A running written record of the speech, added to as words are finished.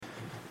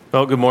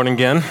Well, good morning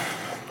again.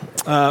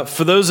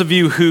 For those of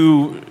you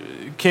who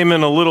came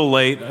in a little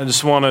late, I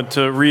just wanted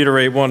to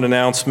reiterate one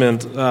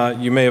announcement.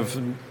 You may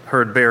have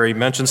heard Barry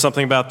mention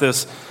something about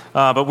this,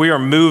 but we are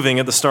moving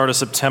at the start of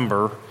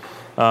September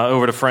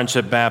over to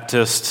Friendship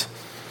Baptist.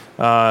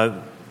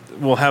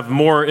 We'll have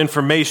more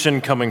information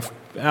coming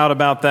out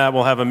about that.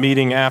 We'll have a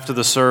meeting after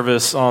the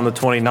service on the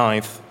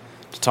 29th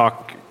to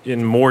talk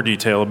in more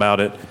detail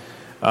about it.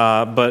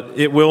 But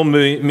it will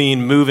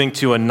mean moving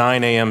to a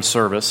 9 a.m.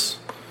 service.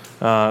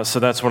 So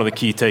that's one of the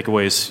key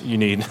takeaways you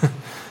need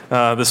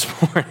this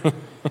morning,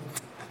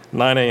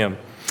 9 a.m.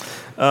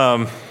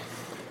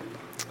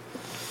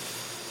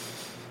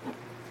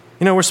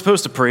 We're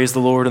supposed to praise the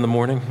Lord in the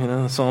morning.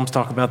 The Psalms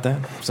talk about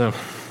that. So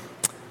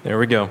there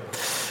we go.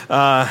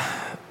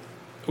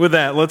 With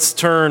that, let's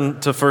turn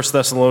to 1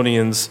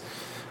 Thessalonians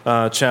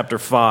chapter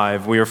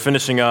 5. We are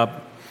finishing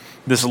up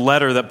this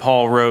letter that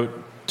Paul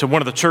wrote to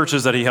one of the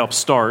churches that he helped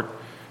start.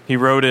 He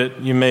wrote it,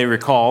 you may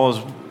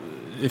recall,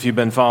 if you've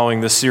been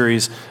following this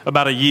series,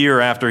 about a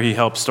year after he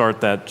helped start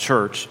that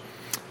church,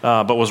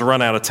 but was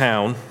run out of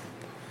town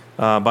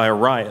by a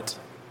riot.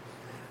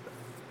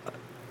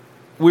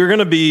 We're going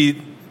to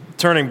be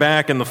turning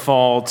back in the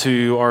fall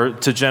to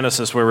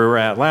Genesis, where we were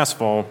at last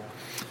fall,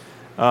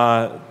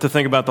 to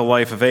think about the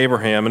life of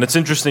Abraham. And it's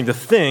interesting to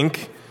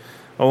think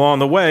along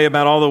the way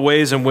about all the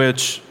ways in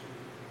which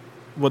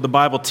what the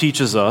Bible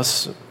teaches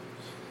us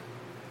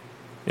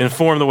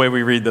inform the way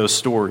we read those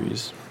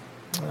stories.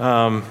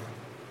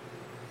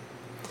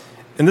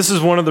 And this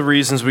is one of the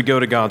reasons we go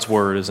to God's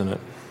Word, isn't it?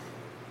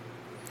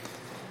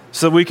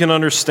 So that we can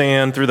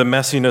understand through the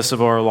messiness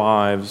of our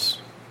lives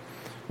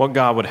what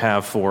God would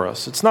have for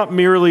us. It's not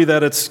merely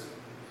that it's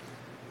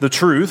the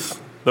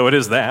truth, though it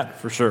is that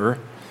for sure,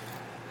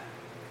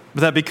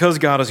 but that because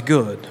God is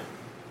good,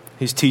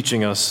 He's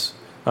teaching us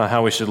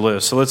how we should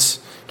live. So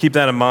let's keep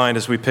that in mind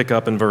as we pick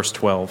up in verse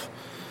 12.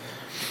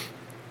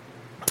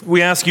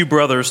 We ask you,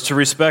 brothers, to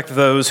respect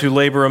those who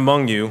labor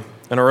among you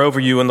and are over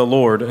you in the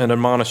Lord and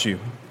admonish you,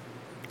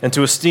 and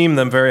to esteem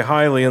them very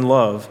highly in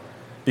love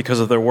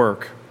because of their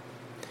work.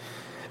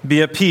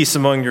 Be at peace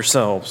among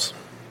yourselves.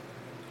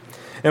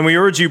 And we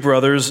urge you,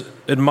 brothers,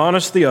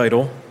 admonish the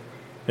idle,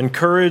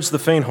 encourage the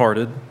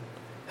faint-hearted,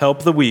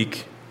 help the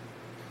weak,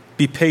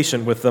 be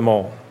patient with them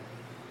all.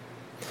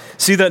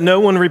 See that no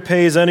one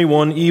repays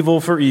anyone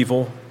evil for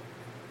evil,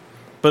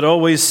 but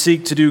always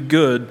seek to do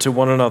good to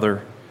one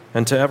another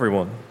and to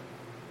everyone.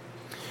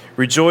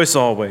 Rejoice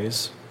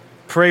always,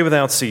 pray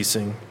without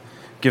ceasing,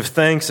 give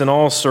thanks in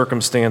all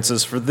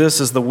circumstances, for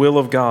this is the will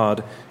of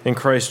God in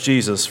Christ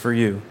Jesus for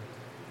you.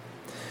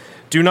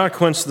 Do not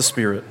quench the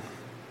Spirit.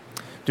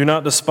 Do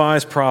not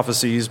despise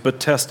prophecies, but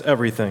test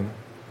everything.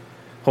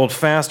 Hold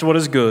fast what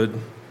is good.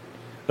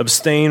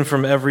 Abstain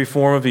from every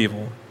form of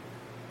evil.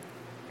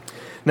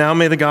 Now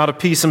may the God of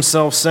peace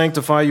himself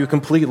sanctify you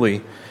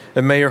completely,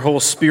 and may your whole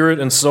spirit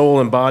and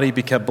soul and body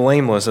be kept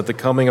blameless at the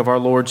coming of our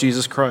Lord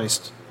Jesus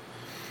Christ.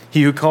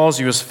 He who calls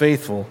you is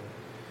faithful.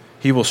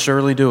 He will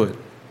surely do it.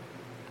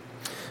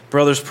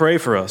 Brothers, pray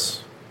for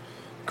us.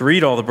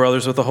 Greet all the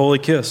brothers with a holy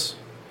kiss.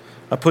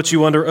 I put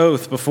you under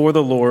oath before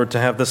the Lord to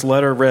have this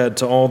letter read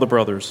to all the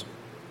brothers.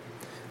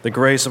 The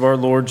grace of our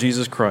Lord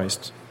Jesus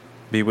Christ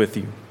be with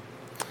you.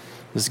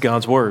 This is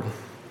God's word.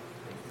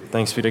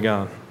 Thanks be to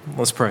God.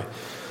 Let's pray.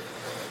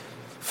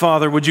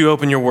 Father, would you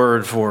open your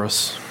word for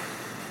us?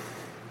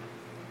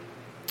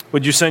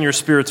 Would you send your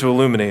Spirit to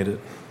illuminate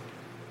it?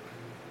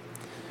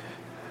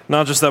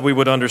 Not just that we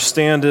would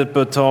understand it,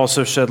 but to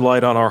also shed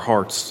light on our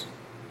hearts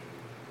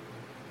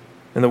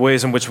and the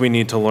ways in which we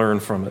need to learn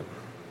from it.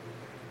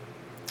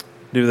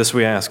 Do this,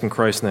 we ask, in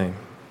Christ's name.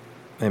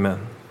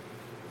 Amen.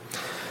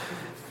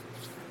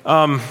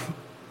 I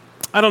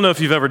don't know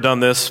if you've ever done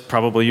this.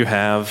 Probably you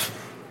have.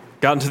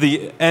 Gotten to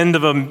the end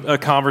of a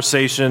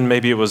conversation.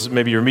 Maybe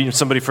you're meeting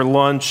somebody for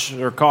lunch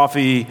or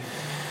coffee,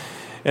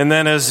 and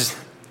then as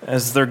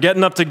they're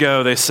getting up to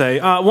go, they say,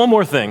 one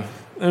more thing.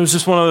 There was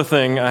just one other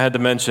thing I had to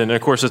mention. And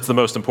of course, it's the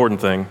most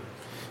important thing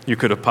you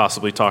could have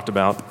possibly talked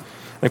about.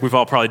 I think we've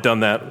all probably done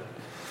that.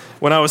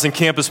 When I was in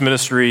campus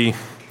ministry,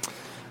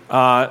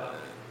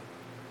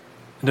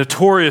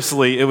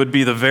 notoriously, it would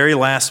be the very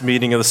last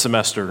meeting of the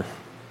semester.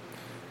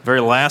 Very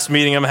last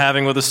meeting I'm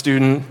having with a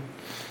student.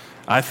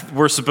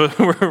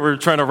 We're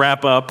trying to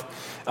wrap up.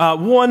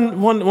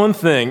 One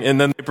thing,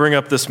 and then they bring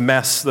up this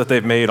mess that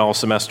they've made all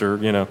semester,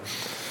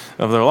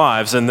 of their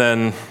lives, and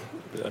then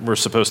we're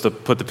supposed to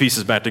put the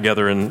pieces back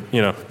together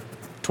in,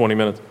 20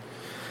 minutes.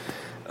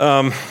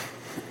 I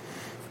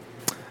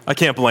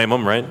can't blame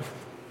them, right?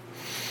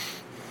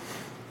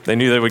 They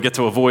knew they would get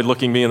to avoid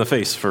looking me in the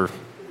face for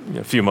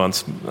a few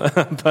months,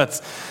 but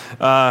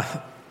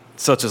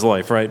such is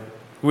life, right?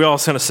 We all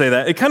kind of say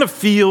that. It kind of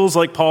feels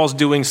like Paul's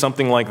doing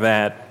something like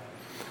that,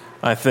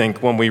 I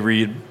think, when we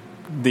read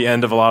the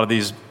end of a lot of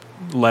these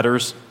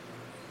letters.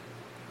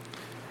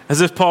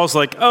 As if Paul's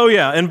like, oh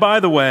yeah, and by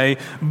the way,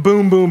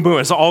 boom, boom, boom.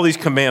 It's all these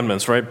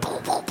commandments, right?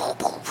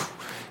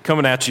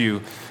 Coming at you.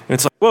 And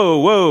it's like,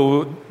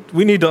 whoa,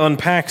 we need to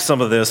unpack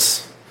some of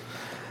this.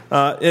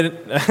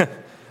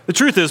 The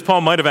truth is,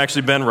 Paul might have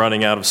actually been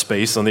running out of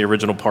space on the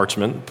original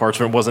parchment.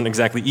 Parchment wasn't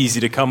exactly easy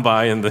to come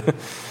by in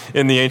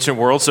the ancient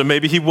world, so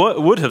maybe he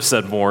would have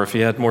said more if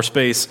he had more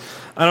space.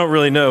 I don't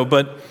really know,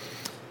 but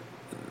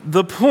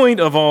the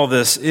point of all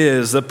this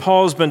is that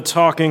Paul's been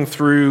talking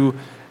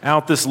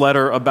throughout this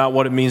letter about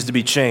what it means to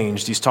be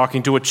changed. He's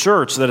talking to a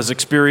church that has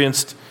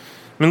experienced,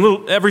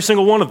 every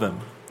single one of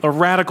them, a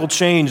radical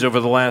change over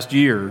the last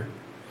year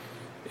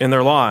in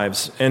their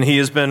lives. And he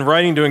has been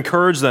writing to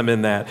encourage them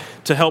in that,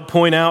 to help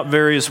point out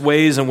various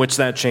ways in which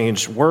that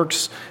change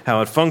works,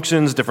 how it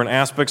functions, different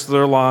aspects of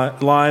their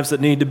lives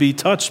that need to be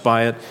touched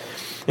by it.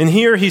 And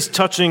here he's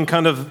touching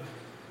kind of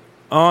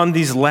on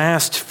these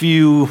last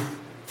few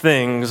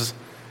things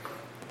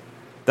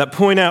that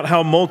point out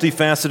how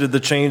multifaceted the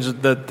change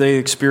that they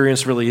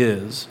experience really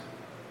is,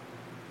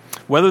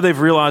 whether they've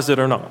realized it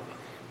or not.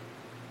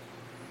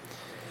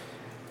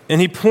 And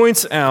he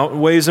points out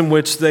ways in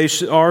which they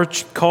are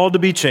called to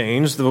be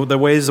changed, the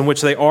ways in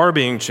which they are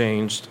being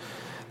changed,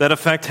 that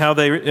affect how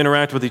they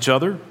interact with each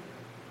other,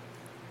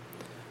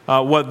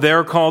 what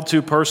they're called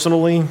to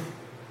personally.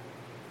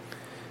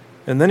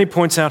 And then he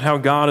points out how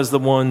God is the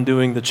one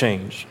doing the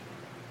change.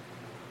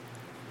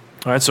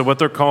 All right, so what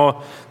they're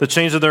called, the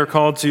change that they're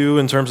called to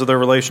in terms of their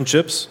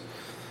relationships,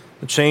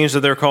 the change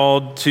that they're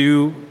called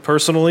to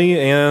personally,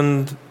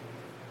 and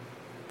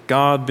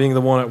God being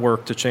the one at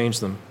work to change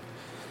them.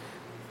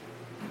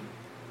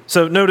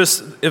 So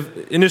notice,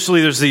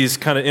 initially there's these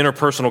kind of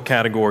interpersonal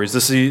categories.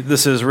 This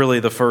is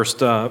really the first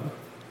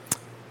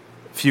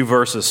few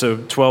verses, so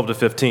 12 to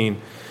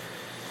 15.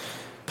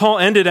 Paul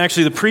ended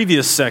actually the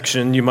previous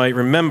section, you might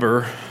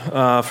remember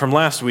from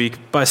last week,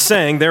 by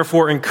saying,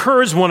 therefore,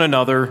 encourage one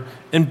another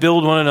and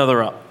build one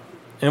another up.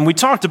 And we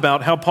talked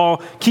about how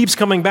Paul keeps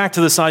coming back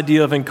to this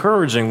idea of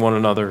encouraging one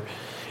another.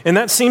 And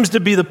that seems to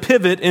be the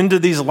pivot into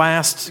these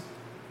last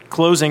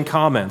closing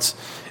comments.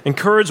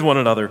 Encourage one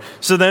another.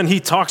 So then he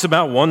talks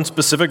about one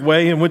specific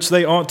way in which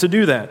they ought to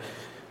do that.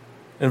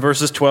 In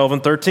verses 12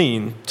 and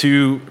 13,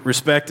 to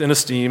respect and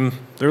esteem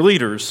their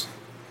leaders.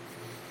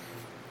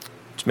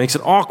 Which makes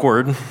it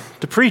awkward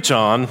to preach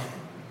on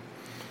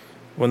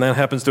when that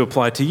happens to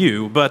apply to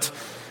you. But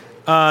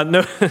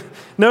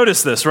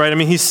notice this, right?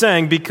 He's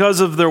saying because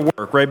of their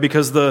work, right?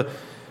 Because the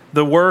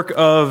work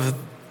of,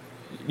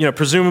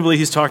 presumably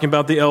he's talking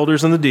about the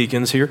elders and the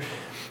deacons here,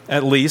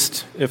 at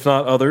least, if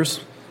not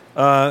others.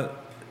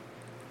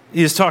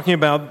 He's talking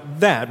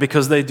about that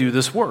because they do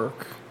this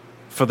work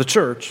for the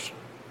church.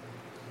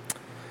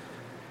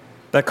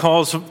 That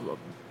calls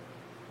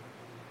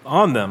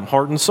on them,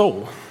 heart and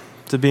soul,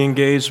 to be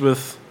engaged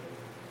with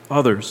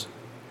others.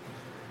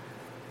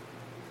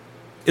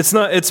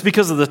 It's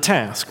because of the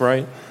task,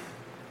 right?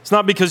 It's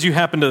not because you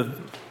happen to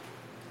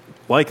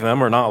like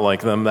them or not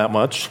like them that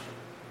much.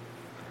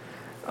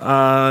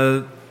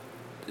 And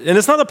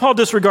it's not that Paul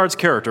disregards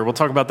character. We'll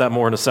talk about that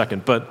more in a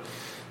second. But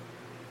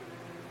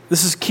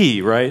this is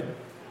key, right?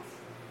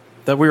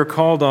 That we are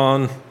called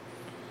on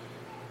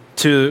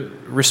to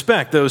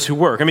respect those who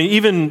work.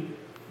 Even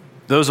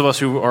those of us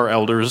who are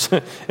elders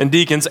and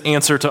deacons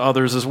answer to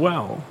others as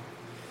well.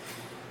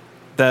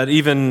 That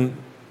even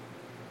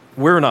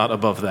we're not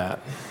above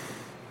that,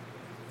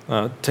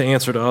 to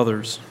answer to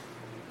others.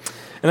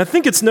 And I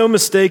think it's no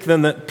mistake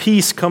then that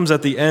peace comes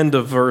at the end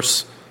of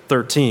verse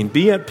 13.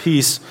 Be at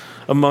peace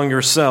among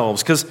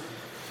yourselves. Because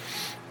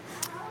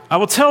I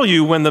will tell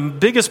you, when the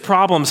biggest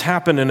problems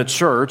happen in a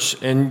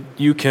church, and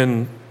you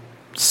can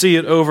see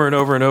it over and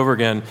over and over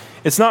again,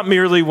 it's not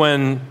merely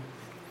when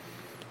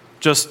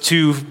just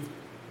two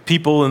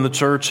people in the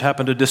church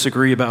happen to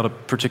disagree about a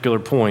particular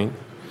point.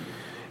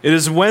 It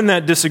is when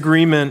that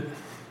disagreement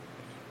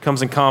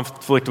comes in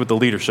conflict with the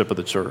leadership of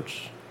the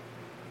church.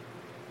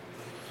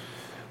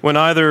 When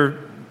either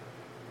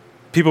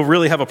people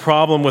really have a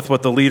problem with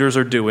what the leaders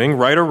are doing,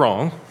 right or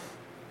wrong,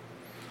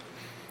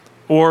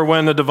 or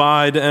when the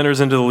divide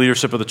enters into the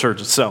leadership of the church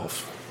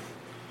itself.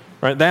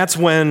 Right? That's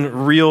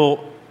when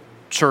real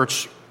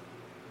church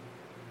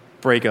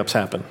breakups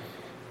happen.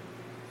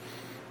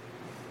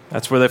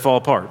 That's where they fall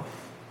apart.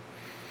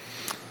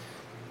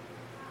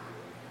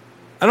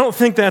 I don't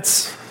think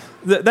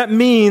that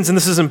means, and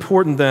this is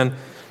important then,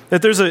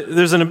 that there's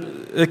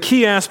a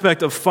key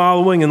aspect of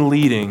following and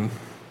leading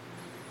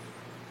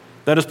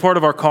that is part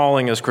of our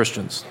calling as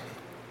Christians.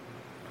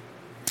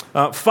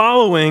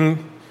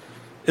 Following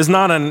is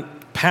not a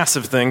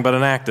passive thing, but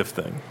an active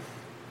thing.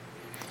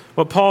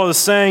 What Paul is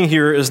saying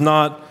here is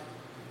not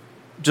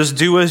just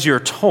do as you're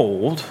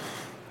told,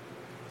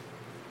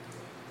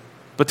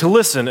 but to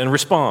listen and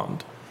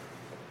respond.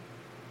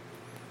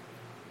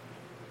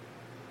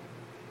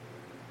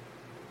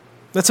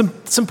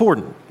 It's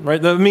important, right?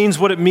 That means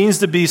what it means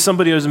to be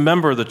somebody who's a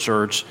member of the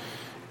church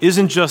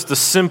isn't just to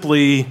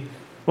simply,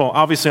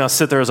 obviously I'll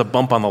sit there as a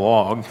bump on the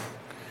log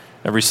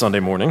every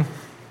Sunday morning,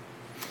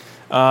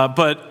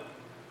 but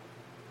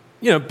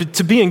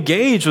to be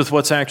engaged with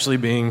what's actually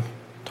being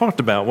talked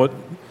about, what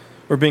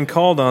we're being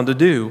called on to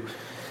do.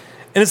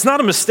 And it's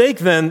not a mistake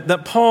then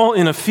that Paul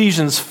in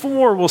Ephesians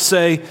 4 will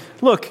say,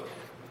 look,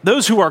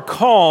 those who are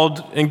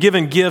called and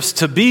given gifts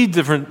to be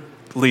different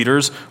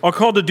leaders are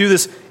called to do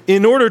this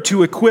in order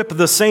to equip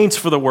the saints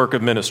for the work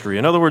of ministry.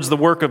 In other words, the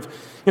work of,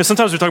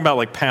 sometimes we talk about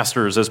like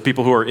pastors as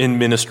people who are in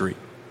ministry.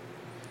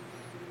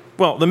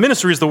 Well, the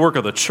ministry is the work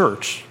of the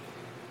church.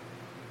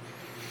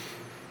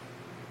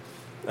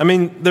 I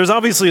mean, there's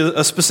obviously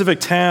a specific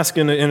task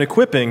in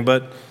equipping,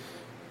 but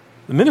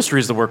the ministry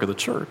is the work of the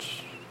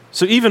church.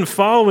 So even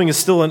following is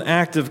still an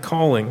active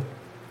calling.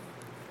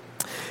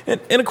 And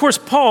of course,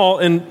 Paul,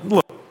 and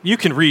look, you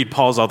can read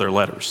Paul's other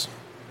letters.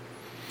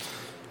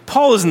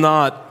 Paul is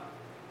not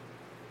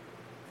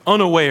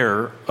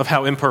unaware of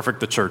how imperfect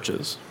the church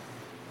is.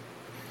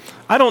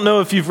 I don't know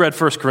if you've read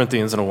 1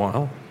 Corinthians in a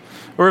while,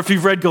 or if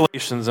you've read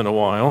Galatians in a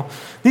while.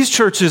 These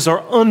churches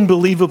are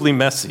unbelievably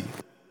messy.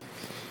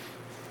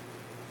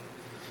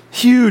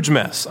 Huge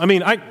mess. I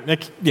mean, I'm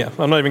not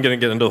even going to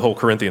get into the whole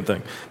Corinthian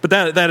thing, but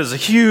that is a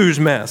huge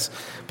mess.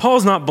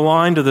 Paul's not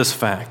blind to this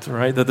fact,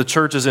 right, that the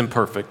church is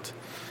imperfect,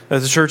 that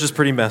the church is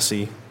pretty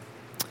messy.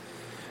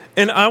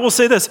 And I will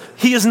say this,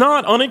 he is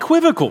not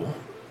unequivocal.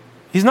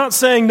 He's not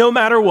saying no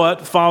matter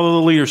what,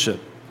 follow the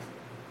leadership.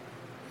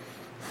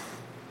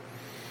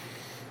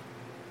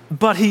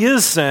 But he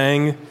is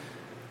saying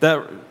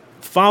that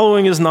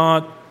following is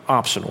not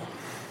optional.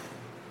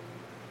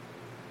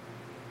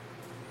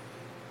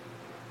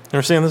 You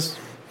understand this?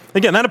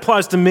 Again, that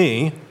applies to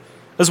me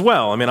as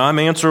well. I mean, I'm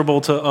answerable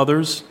to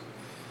others.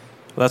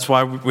 That's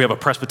why we have a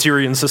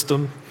Presbyterian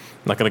system.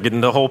 I'm not going to get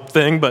into the whole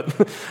thing, but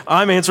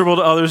I'm answerable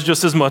to others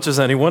just as much as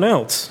anyone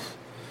else.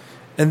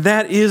 And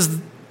that is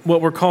what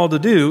we're called to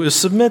do, is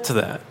submit to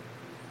that.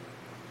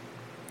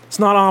 It's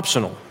not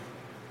optional.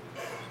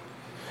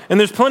 And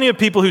there's plenty of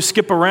people who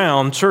skip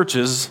around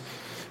churches,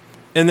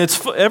 and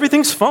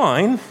everything's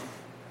fine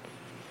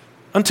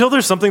until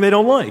there's something they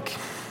don't like.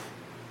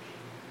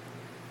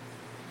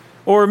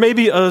 Or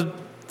maybe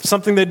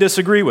something they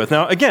disagree with.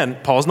 Now, again,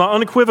 Paul's not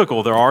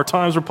unequivocal. There are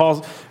times where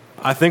Paul,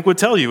 I think, would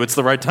tell you it's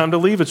the right time to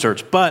leave a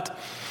church. But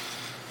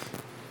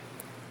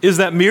is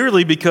that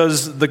merely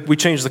because we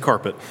changed the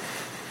carpet?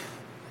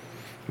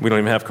 We don't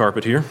even have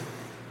carpet here.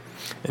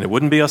 And it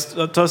wouldn't be up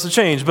to us to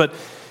change. But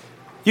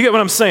you get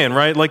what I'm saying,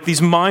 right? Like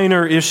these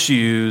minor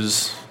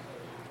issues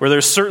where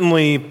there's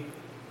certainly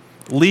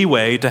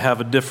leeway to have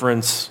a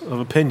difference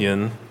of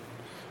opinion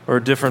or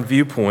a different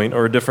viewpoint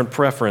or a different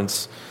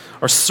preference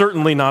are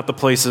certainly not the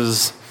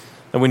places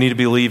that we need to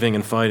be leaving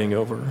and fighting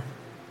over.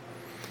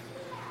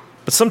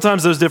 But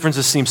sometimes those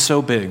differences seem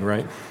so big,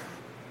 right?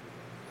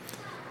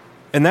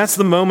 And that's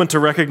the moment to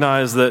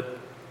recognize that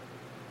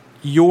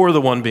you're the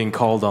one being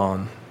called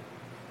on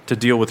to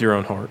deal with your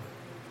own heart.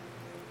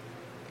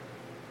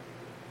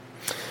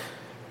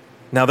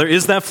 Now, there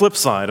is that flip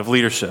side of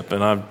leadership,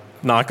 and I'm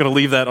not going to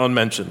leave that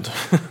unmentioned.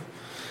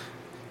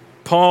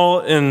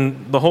 Paul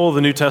and the whole of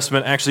the New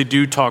Testament actually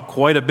do talk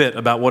quite a bit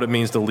about what it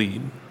means to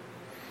lead.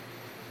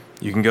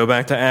 You can go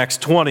back to Acts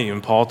 20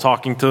 and Paul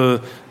talking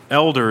to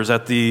elders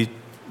at the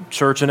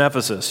church in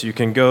Ephesus. You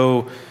can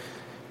go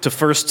to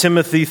 1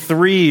 Timothy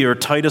 3 or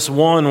Titus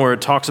 1 where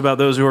it talks about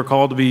those who are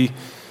called to be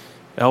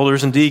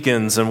elders and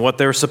deacons and what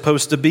they're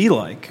supposed to be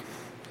like.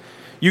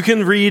 You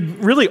can read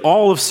really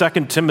all of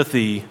 2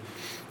 Timothy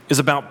is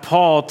about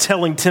Paul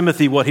telling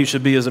Timothy what he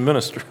should be as a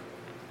minister.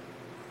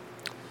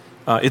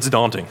 It's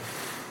daunting.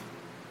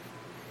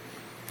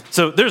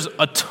 So there's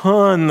a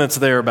ton that's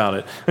there about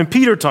it. And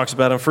Peter talks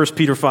about it in 1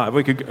 Peter 5.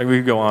 We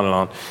could go on and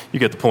on. You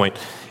get the point.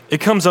 It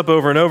comes up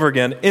over and over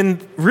again.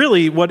 And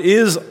really what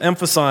is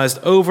emphasized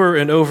over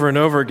and over and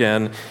over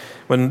again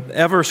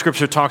whenever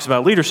Scripture talks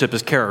about leadership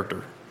is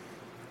character.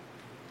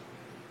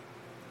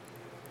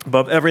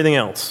 Above everything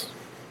else.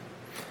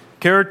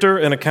 Character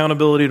and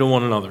accountability to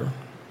one another.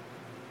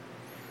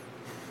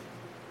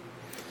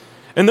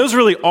 And those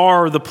really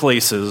are the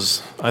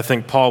places, I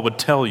think Paul would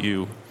tell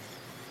you,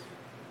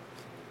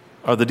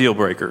 are the deal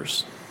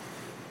breakers.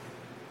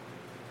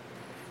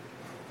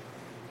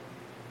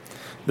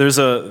 There's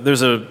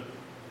a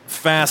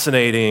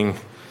fascinating,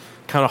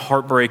 kind of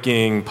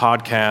heartbreaking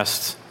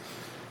podcast.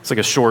 It's like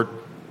a short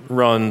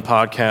run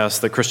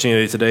podcast that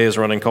Christianity Today is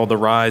running called The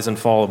Rise and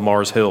Fall of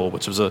Mars Hill,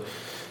 which was a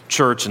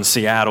church in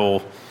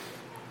Seattle.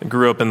 It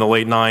grew up in the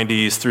late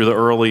 90s through the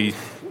early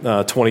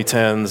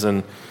 2010s,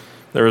 and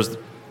there was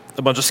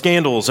a bunch of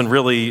scandals and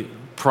really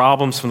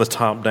problems from the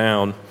top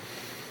down.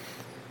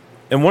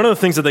 And one of the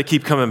things that they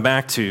keep coming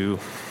back to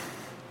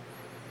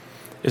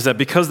is that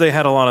because they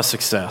had a lot of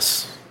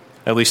success,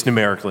 at least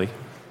numerically,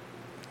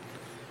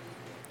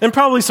 and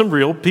probably some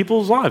real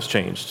people's lives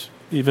changed,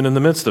 even in the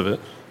midst of it.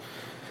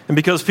 And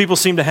because people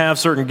seem to have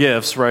certain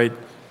gifts, right,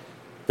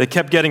 they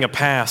kept getting a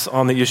pass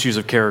on the issues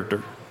of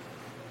character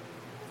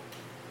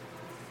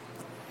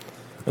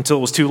until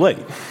it was too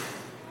late.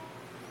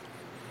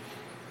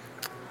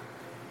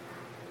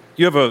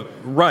 You have a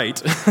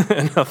right,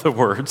 in other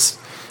words,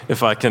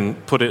 if I can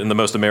put it in the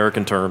most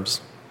American terms,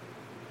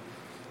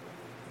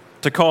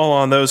 to call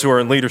on those who are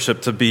in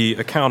leadership to be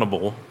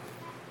accountable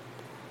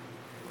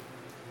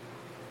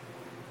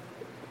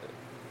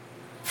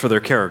for their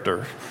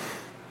character.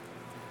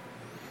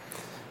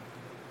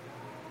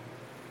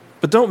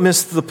 But don't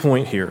miss the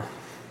point here.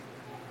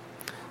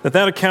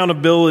 that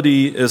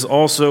accountability is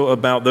also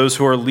about those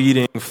who are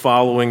leading,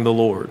 following the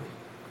Lord,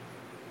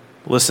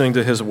 listening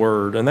to his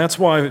word. And that's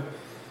why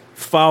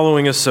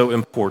following is so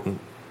important.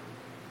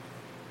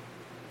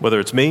 Whether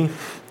it's me,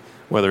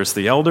 whether it's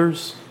the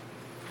elders,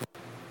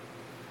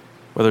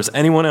 whether it's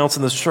anyone else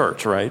in this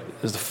church, right,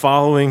 is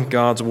following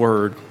God's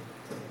word.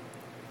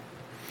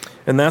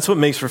 And that's what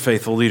makes for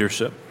faithful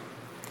leadership.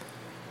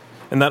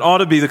 And that ought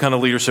to be the kind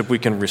of leadership we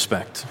can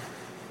respect,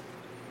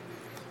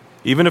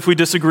 even if we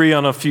disagree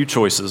on a few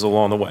choices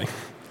along the way.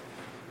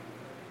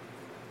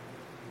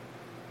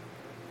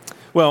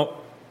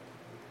 Well,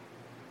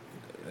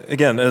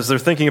 again, as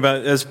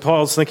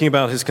Paul's thinking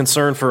about his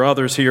concern for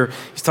others here,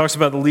 he talks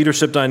about the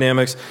leadership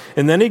dynamics,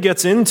 and then he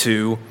gets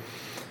into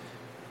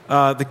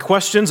the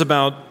questions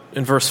about,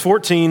 in verse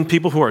 14,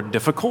 people who are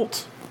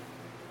difficult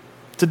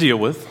to deal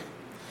with,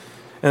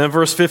 and then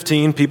verse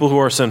 15, people who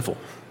are sinful.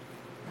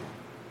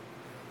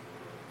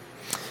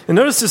 And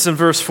notice this in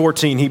verse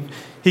 14.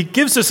 He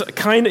gives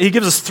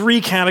us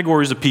three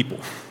categories of people.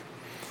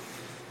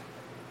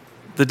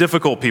 The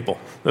difficult people,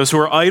 those who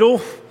are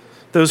idle,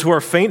 those who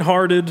are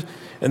faint-hearted,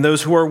 and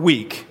those who are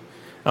weak.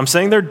 I'm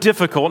saying they're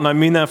difficult, and I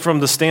mean that from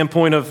the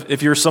standpoint of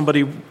if you're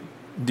somebody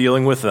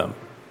dealing with them.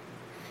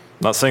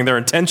 I'm not saying they're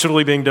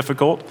intentionally being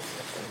difficult,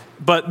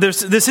 but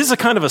this is a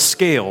kind of a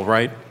scale,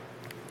 right?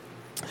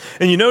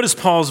 And you notice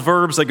Paul's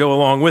verbs that go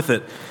along with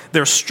it.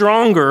 They're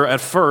stronger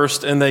at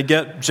first, and they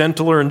get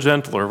gentler and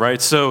gentler,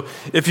 right? So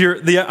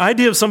the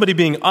idea of somebody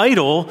being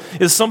idle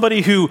is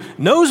somebody who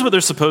knows what they're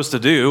supposed to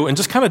do and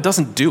just kind of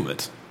doesn't do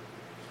it.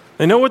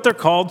 They know what they're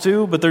called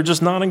to, but they're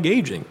just not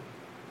engaging.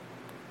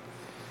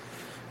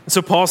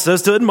 So Paul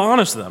says to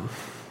admonish them.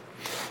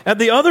 At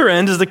the other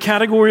end is the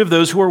category of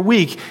those who are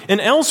weak.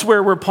 And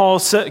elsewhere where Paul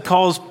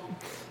calls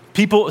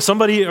people,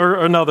 somebody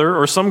or another,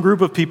 or some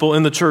group of people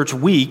in the church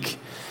weak,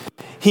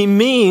 he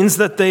means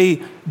that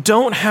they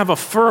don't have a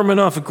firm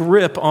enough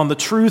grip on the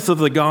truth of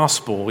the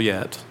gospel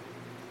yet.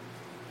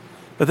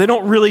 That they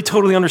don't really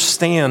totally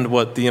understand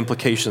what the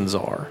implications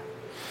are.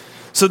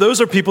 So those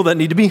are people that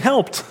need to be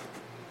helped.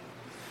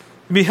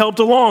 Be helped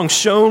along,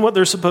 shown what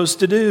they're supposed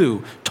to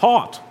do,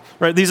 taught.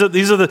 Right? This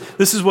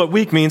is what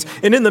weak means.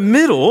 And in the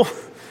middle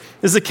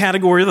is the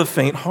category of the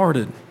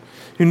faint-hearted,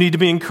 who need to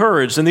be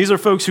encouraged. And these are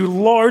folks who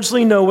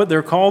largely know what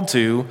they're called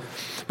to,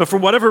 but for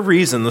whatever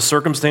reason, the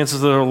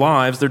circumstances of their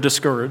lives, they're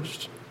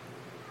discouraged.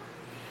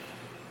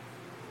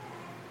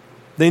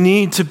 They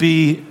need to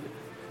be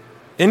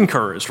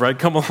encouraged, right?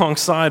 Come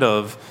alongside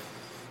of.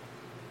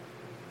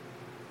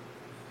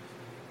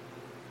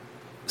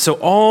 So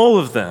all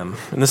of them,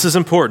 and this is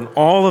important,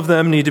 all of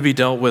them need to be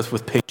dealt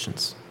with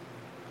patience.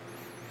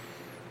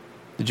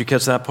 Did you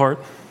catch that part?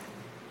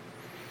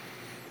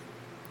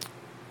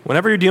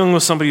 Whenever you're dealing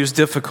with somebody who's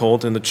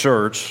difficult in the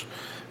church,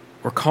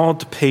 we're called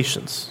to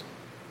patience.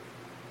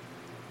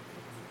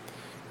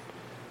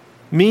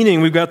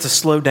 Meaning we've got to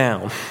slow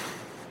down.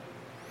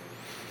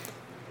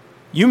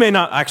 You may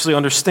not actually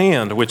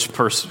understand which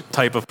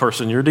type of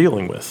person you're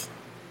dealing with.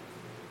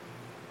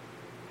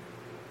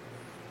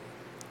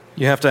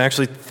 You have to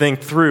actually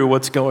think through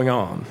what's going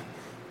on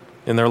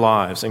in their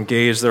lives,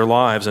 engage their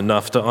lives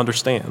enough to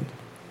understand.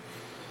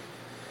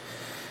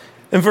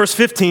 And verse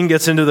 15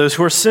 gets into those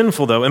who are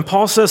sinful, though. And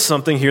Paul says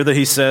something here that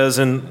he says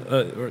in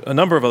a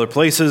number of other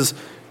places: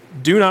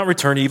 do not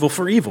return evil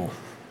for evil,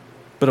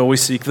 but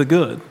always seek the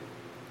good.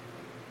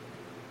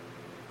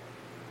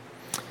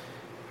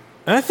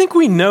 And I think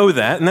we know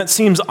that, and that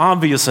seems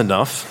obvious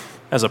enough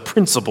as a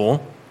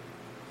principle.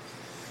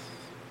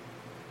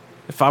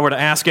 If I were to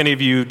ask any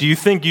of you, do you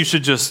think you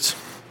should just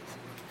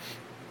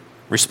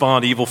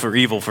respond evil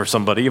for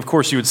somebody? Of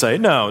course you would say,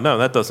 no,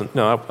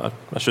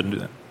 I shouldn't do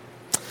that.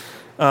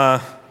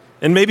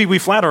 And maybe we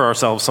flatter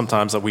ourselves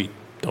sometimes that we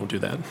don't do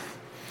that.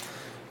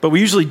 But we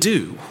usually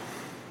do.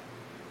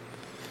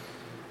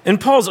 And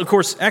Paul's, of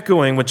course,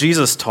 echoing what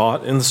Jesus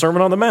taught in the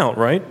Sermon on the Mount,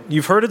 right?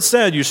 You've heard it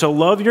said, you shall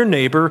love your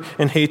neighbor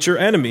and hate your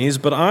enemies,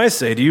 but I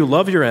say to you,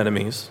 love your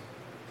enemies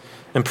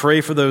and pray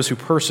for those who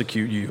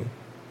persecute you,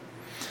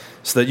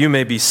 so that you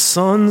may be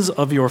sons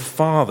of your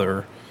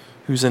Father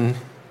who's in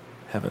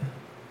heaven.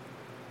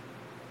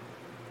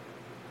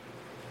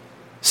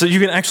 So you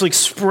can actually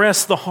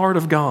express the heart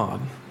of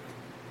God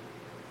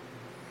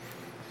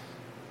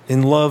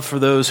in love for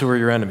those who are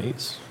your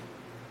enemies.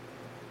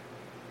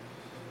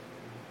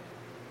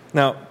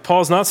 Now,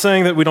 Paul's not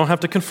saying that we don't have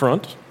to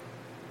confront,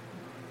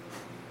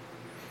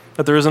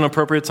 that there is an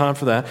appropriate time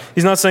for that.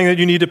 He's not saying that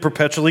you need to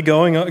perpetually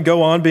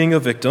go on being a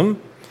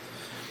victim.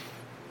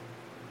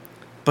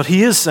 But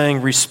he is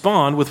saying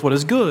respond with what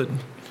is good.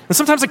 And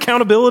sometimes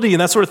accountability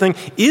and that sort of thing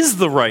is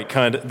the right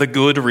kind, the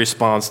good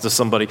response to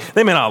somebody.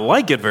 They may not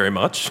like it very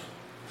much,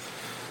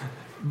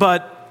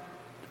 but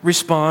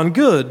respond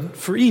good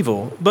for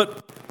evil.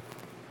 But,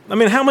 I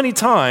mean, how many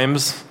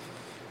times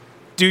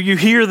do you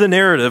hear the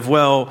narrative,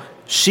 well,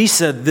 she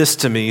said this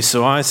to me,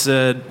 so I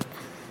said,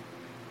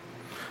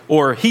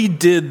 or he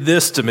did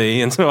this to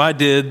me, and so I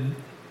did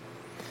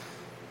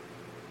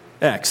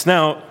X.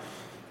 Now,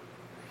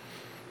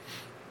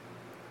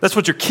 that's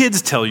what your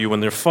kids tell you when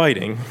they're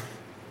fighting.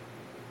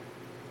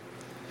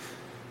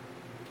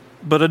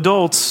 But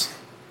adults,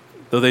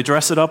 though they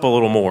dress it up a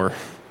little more,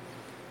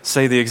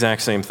 say the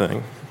exact same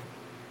thing.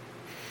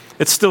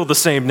 It's still the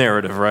same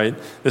narrative, right?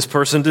 This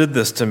person did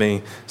this to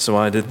me, so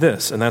I did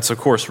this. And that's, of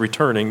course,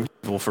 returning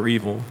evil for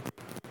evil.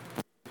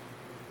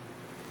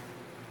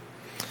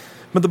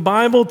 But the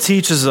Bible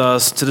teaches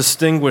us to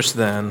distinguish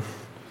then,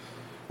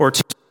 or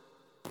to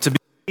be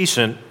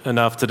patient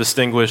enough to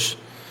distinguish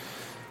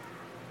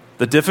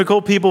the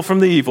difficult people from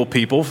the evil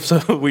people,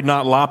 so we're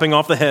not lopping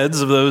off the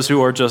heads of those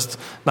who are just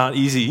not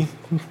easy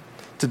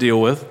to deal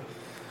with.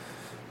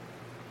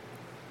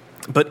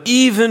 But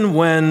even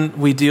when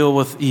we deal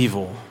with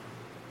evil,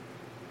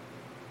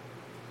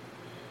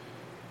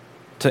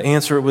 to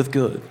answer it with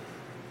good.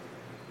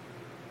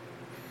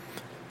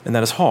 And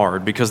that is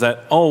hard because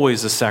that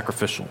always is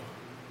sacrificial.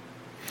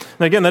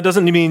 And again, that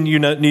doesn't mean you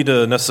need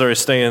to necessarily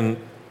stay in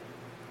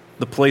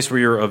the place where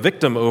you're a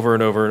victim over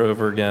and over and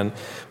over again,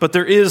 but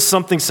there is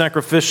something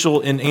sacrificial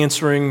in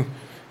answering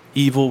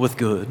evil with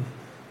good.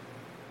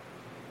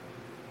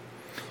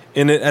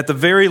 And at the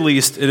very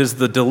least, it is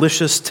the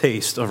delicious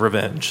taste of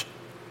revenge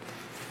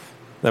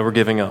that we're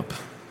giving up.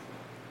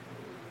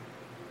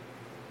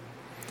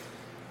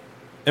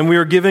 And we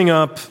are giving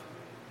up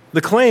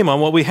the claim on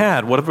what we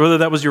had, whether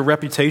that was your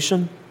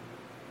reputation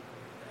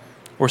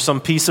or some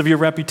piece of your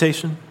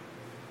reputation,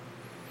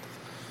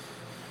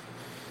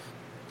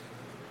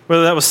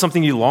 whether that was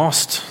something you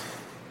lost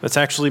that's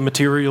actually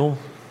material.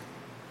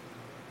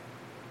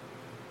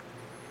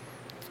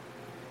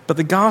 But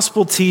the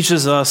gospel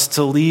teaches us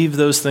to leave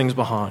those things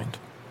behind.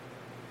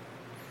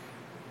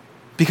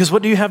 Because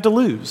what do you have to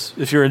lose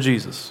if you're in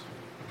Jesus?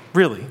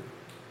 Really?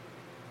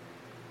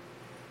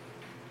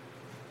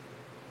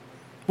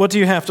 What do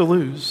you have to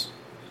lose?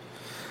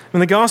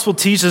 And the gospel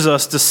teaches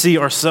us to see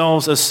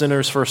ourselves as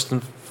sinners first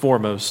and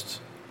foremost,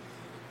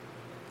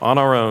 on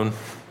our own,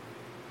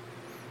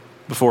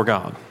 before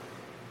God.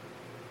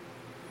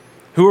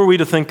 Who are we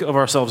to think of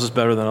ourselves as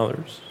better than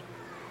others?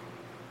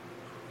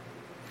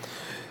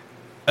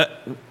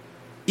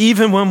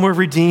 Even when we're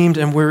redeemed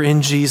and we're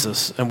in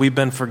Jesus and we've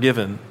been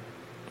forgiven,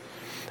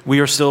 we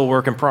are still a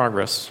work in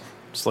progress,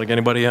 just like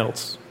anybody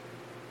else.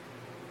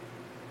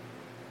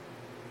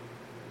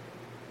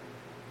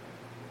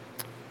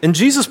 And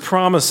Jesus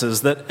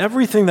promises that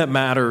everything that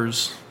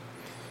matters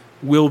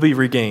will be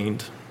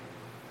regained.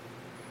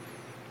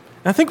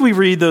 And I think we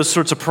read those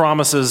sorts of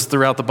promises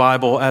throughout the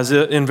Bible as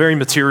in very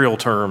material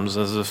terms,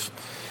 as if,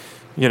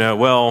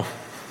 if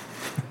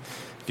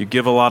you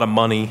give a lot of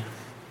money,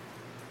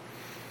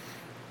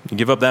 you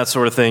give up that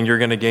sort of thing, you're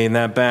going to gain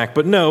that back.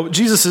 But no,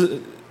 Jesus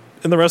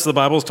in the rest of the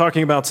Bible is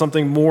talking about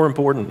something more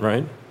important,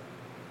 right?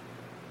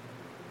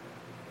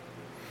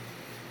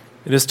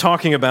 It is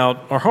talking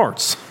about our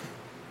hearts.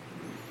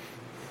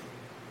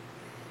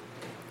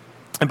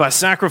 And by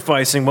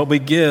sacrificing what we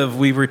give,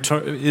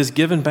 is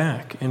given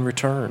back in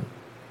return.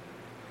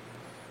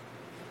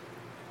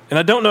 And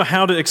I don't know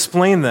how to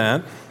explain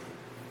that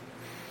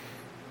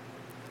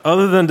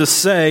other than to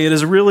say it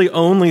is really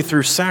only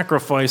through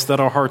sacrifice that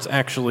our hearts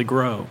actually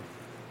grow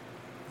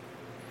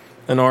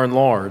and are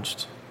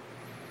enlarged.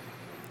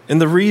 And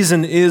the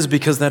reason is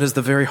because that is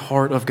the very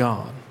heart of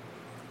God.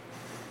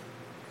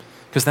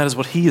 Because that is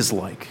what He is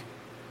like.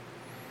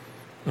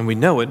 And we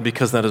know it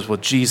because that is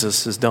what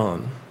Jesus has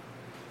done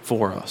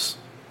for us.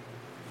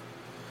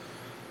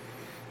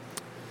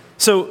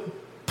 So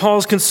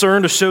Paul's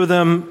concerned to show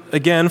them,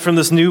 again, from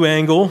this new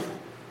angle,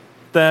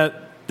 that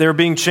they're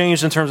being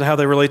changed in terms of how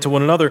they relate to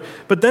one another.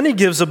 But then he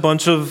gives a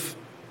bunch of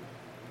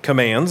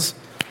commands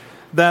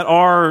that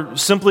are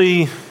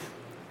simply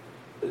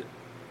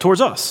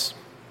towards us.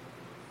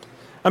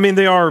 I mean,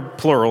 they are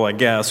plural, I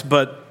guess,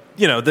 but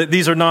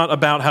these are not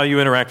about how you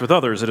interact with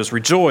others. It is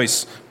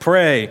rejoice,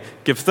 pray,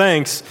 give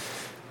thanks,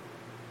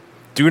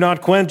 do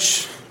not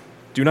quench,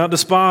 do not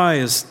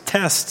despise,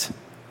 test.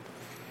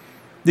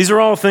 These are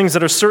all things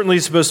that are certainly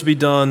supposed to be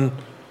done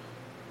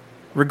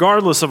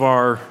regardless of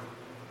our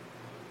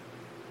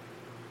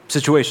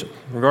situation,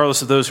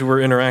 regardless of those who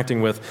we're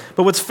interacting with.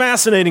 But what's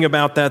fascinating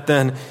about that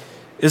then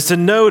is to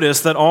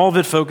notice that all of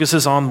it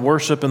focuses on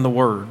worship and the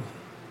Word.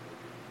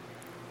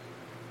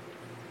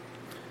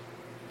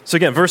 So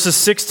again, verses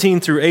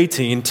 16 through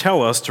 18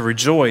 tell us to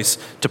rejoice,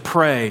 to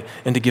pray,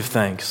 and to give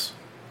thanks.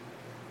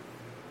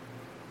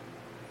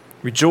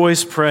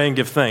 Rejoice, pray, and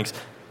give thanks.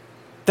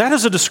 That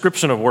is a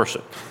description of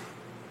worship.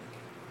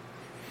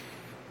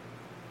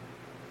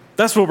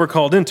 That's what we're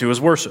called into,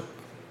 is worship.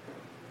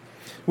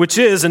 Which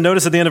is, and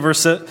notice at the end of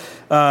verse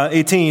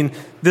 18,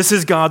 this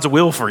is God's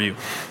will for you.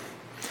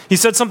 He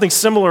said something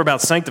similar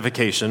about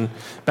sanctification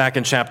back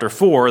in chapter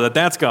 4,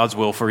 that's God's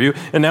will for you.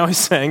 And now he's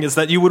saying is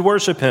that you would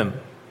worship Him.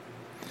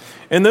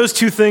 And those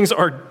two things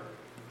are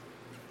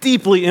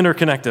deeply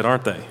interconnected,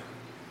 aren't they?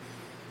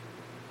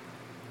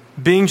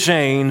 Being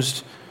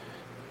changed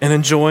and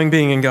enjoying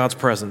being in God's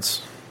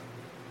presence.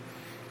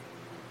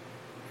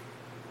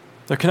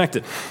 They're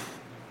connected.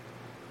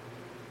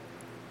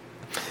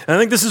 And I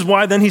think this is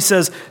why then he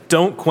says,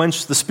 don't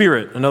quench the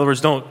Spirit. In other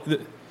words,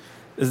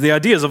 the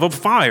idea is of a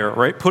fire,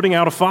 right? Putting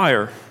out a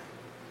fire.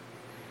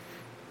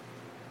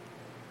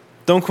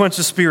 Don't quench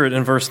the Spirit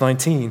in verse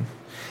 19.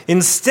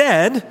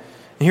 Instead,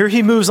 here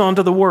he moves on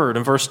to the word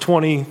in verse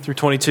 20 through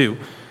 22.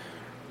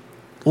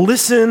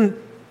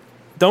 Listen,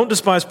 don't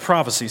despise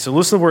prophecy. So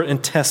listen to the word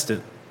and test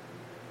it.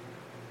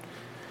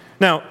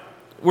 Now,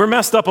 we're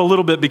messed up a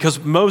little bit because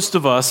most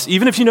of us,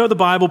 even if you know the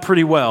Bible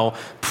pretty well,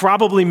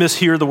 probably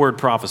mishear the word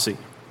prophecy.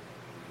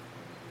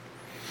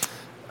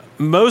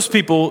 Most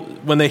people,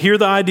 when they hear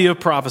the idea of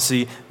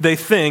prophecy, they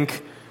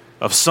think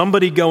of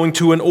somebody going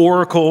to an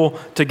oracle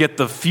to get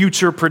the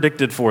future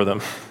predicted for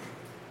them.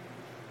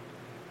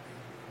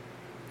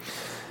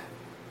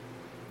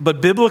 But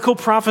biblical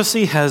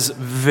prophecy has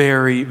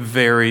very,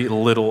 very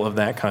little of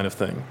that kind of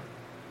thing.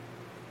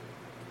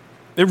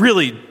 It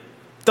really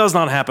does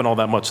not happen all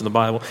that much in the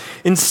Bible.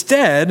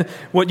 Instead,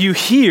 what you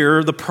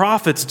hear the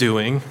prophets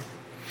doing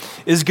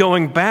is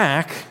going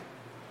back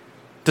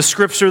to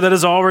Scripture that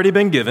has already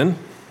been given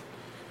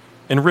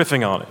and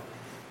riffing on it.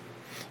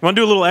 You want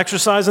to do a little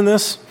exercise in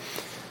this?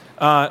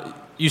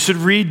 You should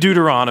read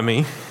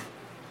Deuteronomy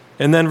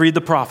and then read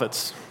the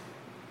prophets.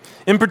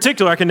 In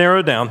particular, I can narrow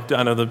it down.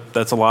 I know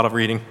that's a lot of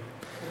reading.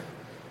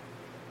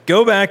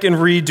 Go back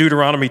and read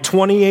Deuteronomy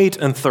 28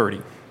 and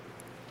 30.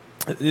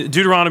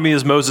 Deuteronomy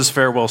is Moses'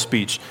 farewell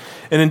speech.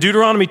 And in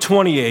Deuteronomy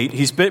 28,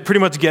 he's pretty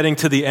much getting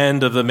to the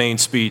end of the main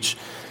speech.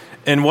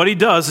 And what he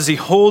does is he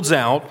holds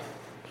out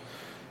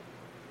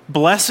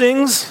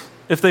blessings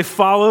if they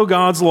follow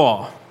God's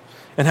law,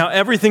 and how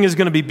everything is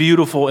going to be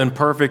beautiful and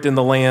perfect in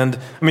the land.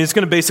 I mean, it's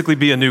going to basically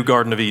be a new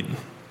Garden of Eden.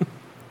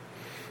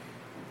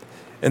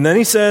 And then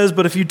he says,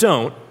 but if you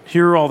don't,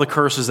 here are all the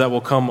curses that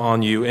will come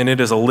on you, and it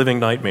is a living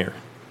nightmare.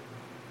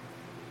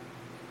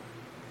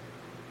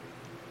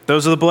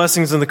 Those are the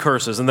blessings and the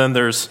curses. And then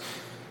there's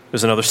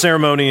another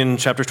ceremony in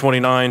chapter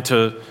 29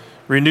 to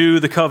renew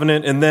the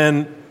covenant. And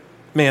then,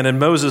 man, in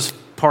Moses'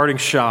 parting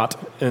shot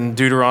in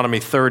Deuteronomy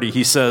 30,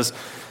 he says,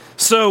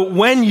 so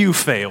when you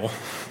fail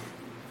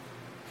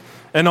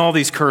and all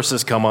these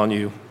curses come on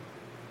you,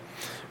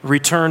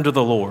 return to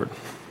the Lord,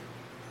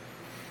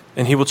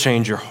 and he will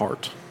change your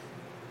heart.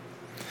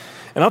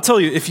 And I'll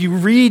tell you, if you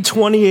read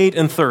 28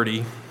 and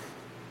 30,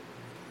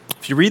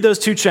 if you read those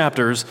two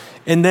chapters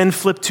and then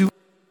flip to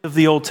of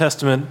the Old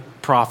Testament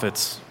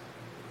prophets,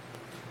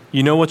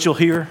 you know what you'll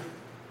hear?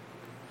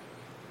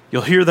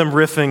 You'll hear them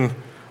riffing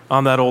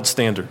on that old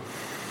standard.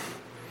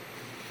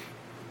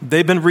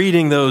 They've been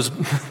reading those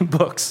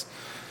books,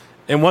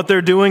 and what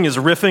they're doing is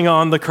riffing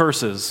on the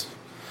curses,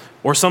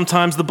 or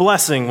sometimes the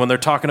blessing when they're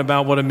talking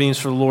about what it means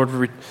for the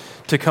Lord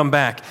to come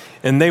back.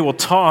 And they will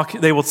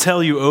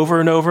tell you over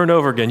and over and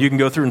over again. You can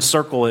go through and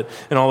circle it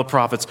in all the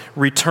prophets.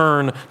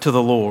 Return to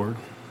the Lord.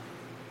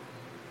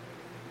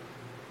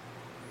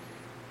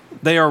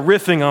 They are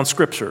riffing on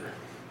Scripture.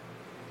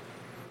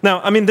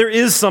 Now, I mean, there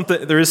is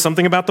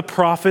something about the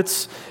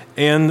prophets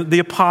and the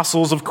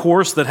apostles, of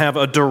course, that have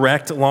a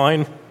direct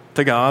line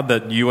to God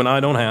that you and I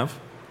don't have.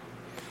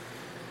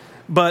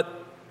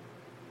 But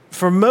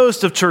for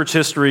most of church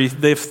history,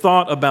 they've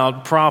thought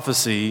about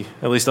prophecy,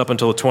 at least up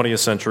until the 20th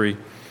century,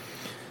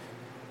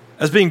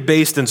 as being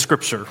based in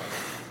Scripture,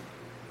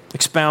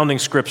 expounding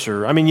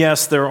Scripture. I mean,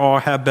 yes, there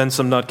have been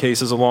some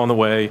nutcases along the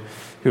way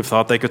who have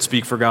thought they could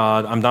speak for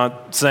God. I'm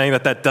not saying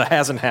that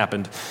hasn't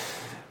happened.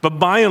 But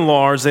by and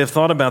large, they have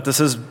thought about this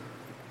as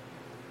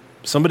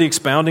somebody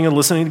expounding and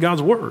listening to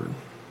God's Word.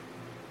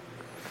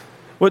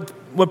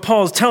 What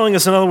Paul is telling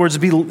us, in other words,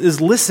 is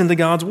listen to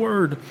God's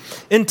Word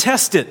and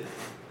test it.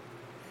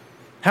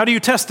 How do you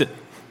test it?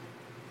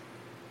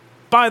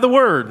 By the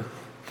Word.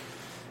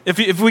 If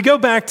you go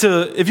back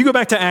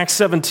to Acts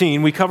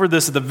 17, we covered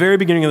this at the very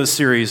beginning of the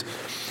series.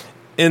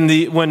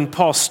 When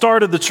Paul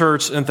started the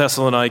church in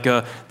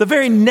Thessalonica, the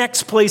very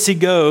next place he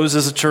goes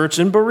is a church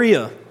in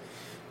Berea.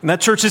 And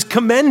that church is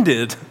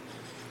commended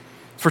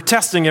for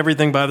testing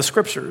everything by the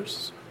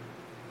Scriptures.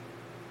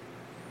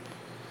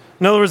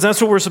 In other words,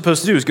 that's what we're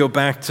supposed to do, is go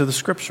back to the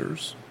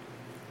Scriptures.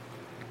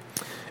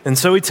 And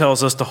so he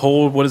tells us to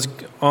hold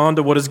on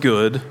to what is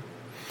good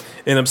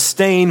and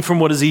abstain from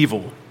what is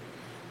evil.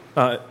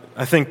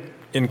 I think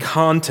in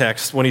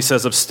context, when he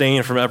says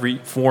abstain from every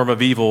form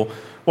of evil,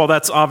 while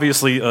that's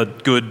obviously a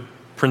good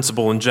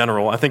principle in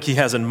general, I think he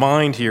has in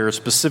mind here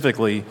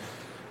specifically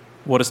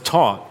what is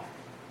taught.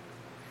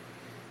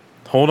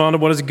 Hold on to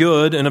what is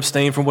good and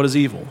abstain from what is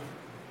evil.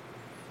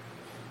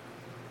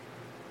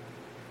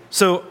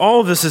 So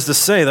all of this is to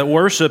say that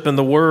worship and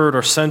the Word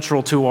are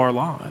central to our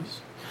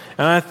lives.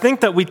 And I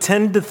think that we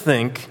tend to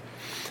think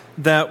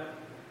that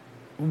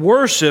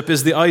worship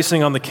is the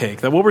icing on the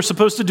cake, that what we're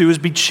supposed to do is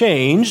be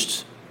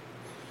changed.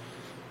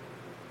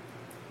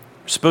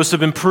 We're supposed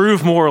to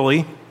improve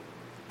morally,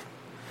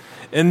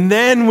 and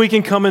then we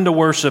can come into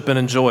worship and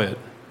enjoy it.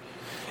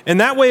 And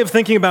that way of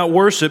thinking about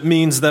worship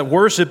means that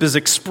worship is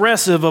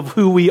expressive of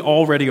who we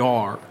already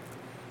are.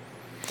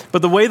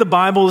 But the way the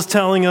Bible is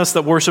telling us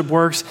that worship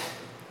works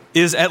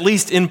is at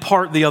least in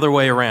part the other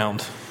way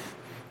around,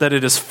 that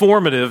it is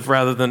formative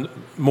rather than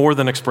more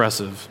than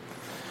expressive.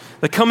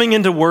 That coming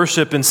into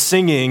worship and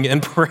singing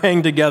and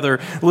praying together,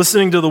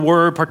 listening to the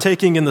Word,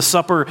 partaking in the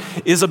supper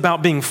is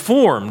about being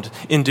formed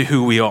into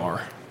who we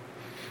are.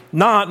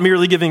 not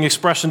merely giving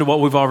expression to what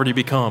we've already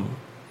become.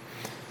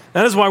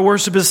 That is why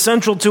worship is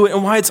central to it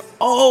and why it's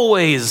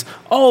always,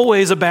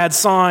 always a bad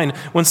sign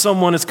when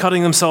someone is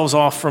cutting themselves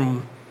off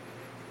from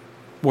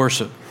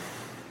worship.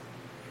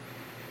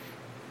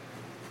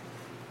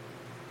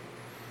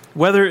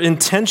 Whether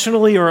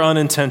intentionally or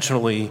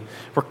unintentionally,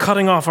 we're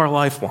cutting off our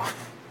lifeline.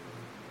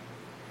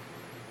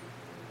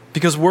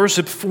 Because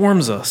worship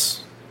forms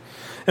us.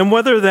 And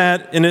whether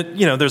that, in it,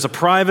 there's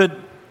private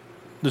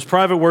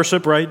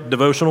worship, right?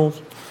 Devotionals,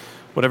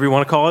 whatever you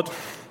want to call it.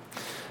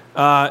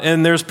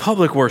 And there's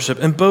public worship,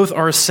 and both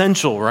are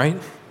essential, right?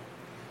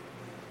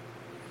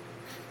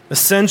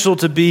 Essential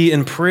to be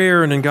in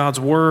prayer and in God's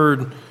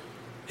word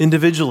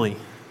individually.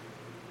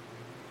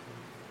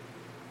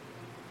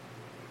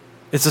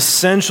 It's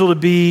essential to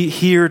be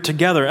here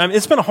together. I mean,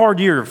 it's been a hard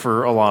year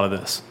for a lot of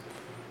this,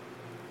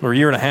 or a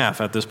year and a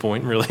half at this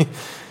point, really.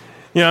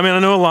 I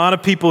know a lot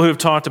of people who have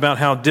talked about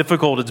how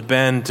difficult it's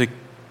been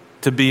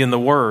to be in the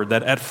Word.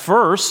 That at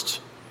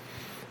first,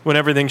 when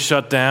everything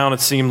shut down,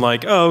 it seemed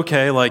like,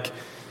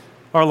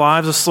 our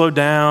lives have slowed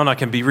down. I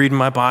can be reading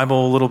my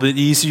Bible a little bit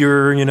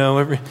easier.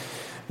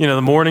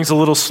 The morning's a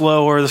little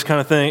slower, this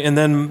kind of thing. And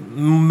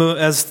then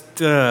as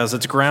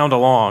it's ground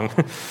along.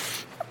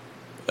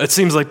 It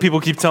seems like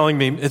people keep telling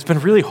me it's been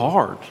really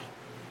hard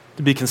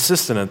to be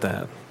consistent at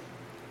that.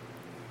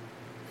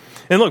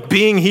 And look,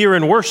 being here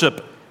in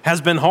worship has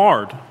been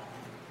hard.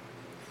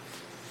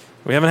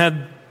 We haven't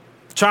had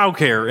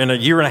childcare in a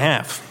year and a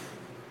half.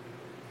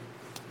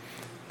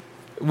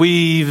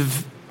 We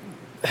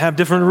have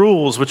different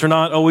rules, which are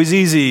not always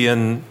easy,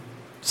 and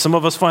some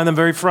of us find them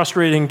very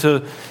frustrating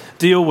to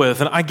deal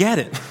with, and I get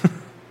it.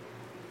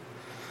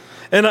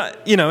 And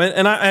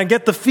I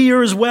get the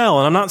fear as well,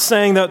 and I'm not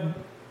saying that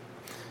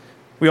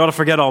we ought to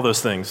forget all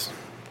those things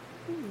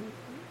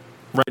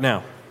right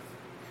now.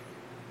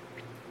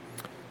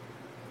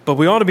 But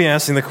we ought to be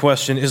asking the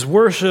question, is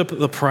worship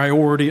the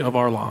priority of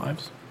our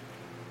lives?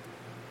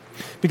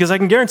 Because I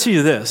can guarantee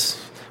you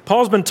this,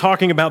 Paul's been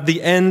talking about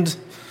the end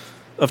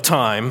of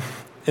time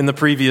in the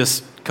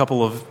previous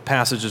couple of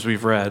passages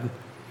we've read.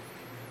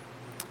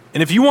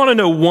 And if you want to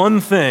know one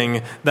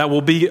thing that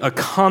will be a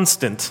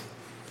constant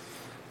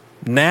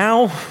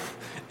now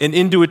and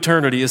into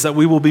eternity, is that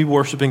we will be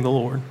worshiping the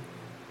Lord.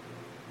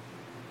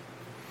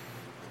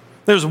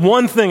 There's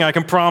one thing I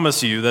can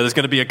promise you that is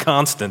going to be a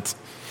constant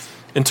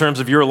in terms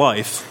of your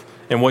life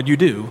and what you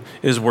do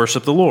is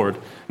worship the Lord.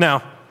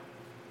 Now,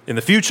 in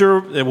the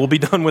future, it will be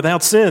done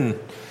without sin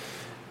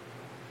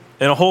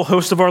and a whole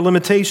host of our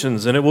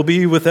limitations, and it will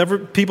be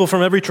with people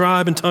from every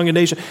tribe and tongue and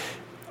nation.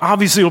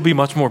 Obviously, it'll be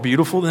much more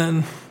beautiful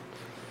then,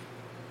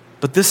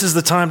 but this is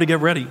the time to get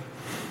ready.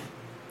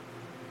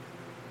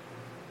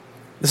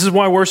 This is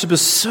why worship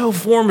is so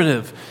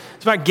formative.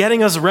 It's about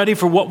getting us ready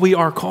for what we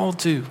are called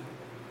to,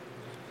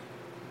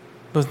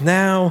 both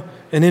now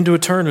and into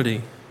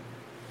eternity.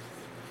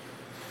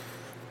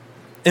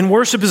 And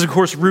worship is, of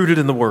course, rooted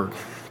in the Word.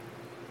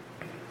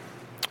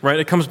 Right?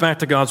 It comes back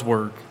to God's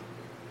Word.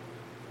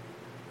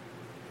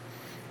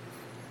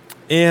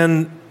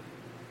 And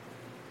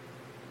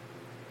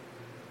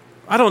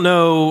I don't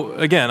know,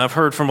 again, I've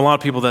heard from a lot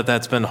of people that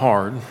that's been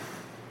hard.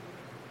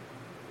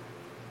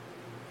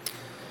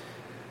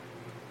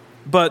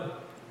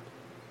 But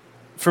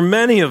for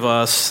many of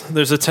us,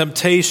 there's a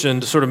temptation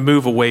to sort of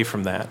move away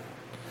from that,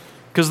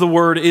 because the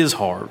Word is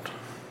hard.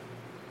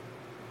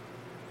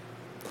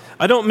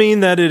 I don't mean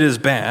that it is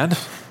bad.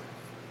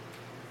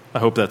 I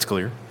hope that's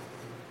clear.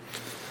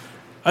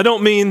 I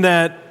don't mean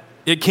that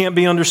it can't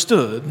be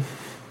understood,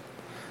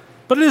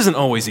 but it isn't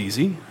always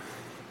easy.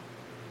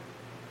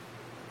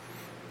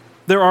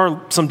 There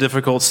are some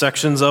difficult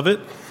sections of it.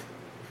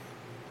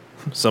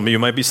 Some of you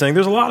might be saying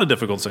there's a lot of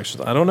difficult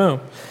sections. I don't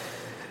know.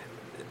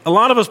 A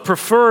lot of us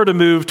prefer to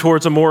move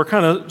towards a more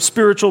kind of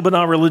spiritual but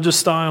not religious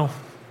style.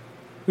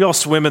 We all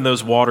swim in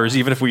those waters,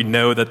 even if we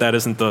know that that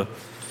isn't the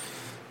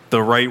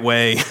right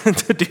way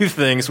to do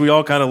things. We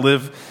all kind of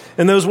live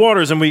in those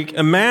waters, and we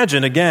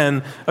imagine,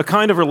 again, a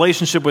kind of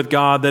relationship with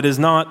God that is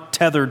not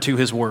tethered to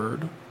His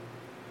Word.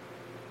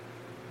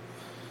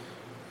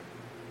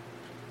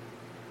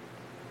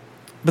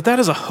 But that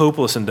is a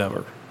hopeless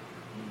endeavor.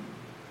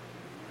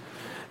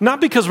 Not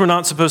because we're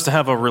not supposed to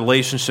have a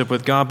relationship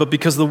with God, but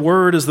because the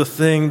Word is the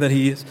thing that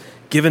He has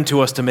given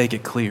to us to make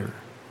it clear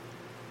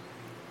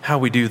how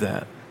we do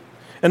that.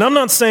 And I'm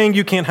not saying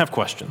you can't have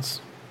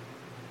questions.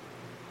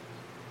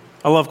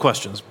 I love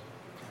questions.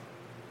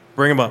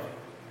 Bring them up.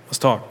 Let's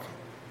talk.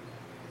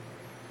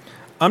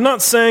 I'm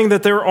not saying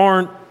that there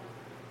aren't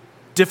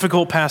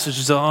difficult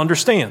passages to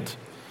understand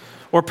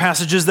or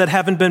passages that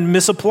haven't been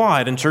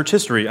misapplied in church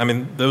history. I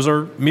mean, those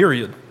are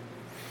myriad.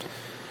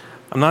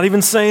 I'm not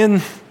even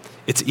saying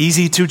it's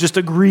easy to just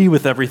agree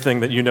with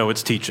everything that you know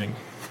it's teaching.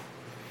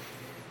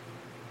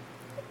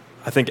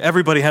 I think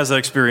everybody has that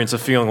experience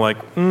of feeling like,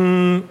 I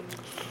don't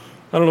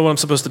know what I'm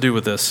supposed to do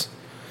with this.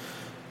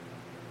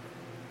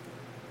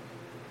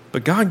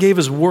 But God gave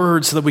His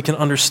Word so that we can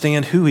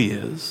understand who He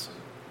is.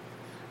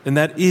 And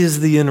that is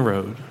the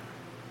inroad.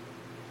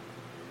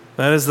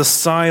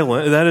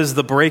 That is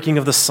the breaking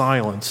of the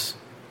silence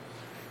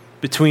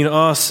between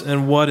us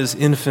and what is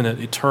infinite,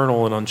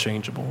 eternal, and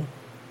unchangeable.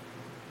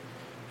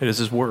 It is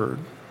his word.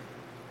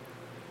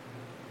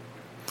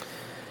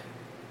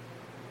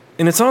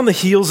 And it's on the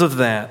heels of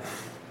that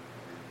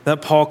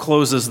Paul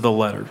closes the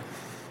letter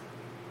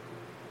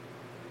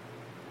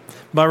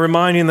by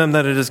reminding them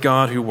that it is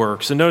God who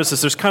works. And notice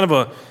this,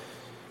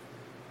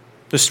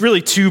 there's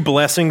really two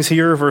blessings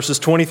here, verses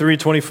 23,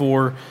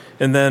 24,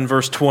 and then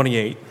verse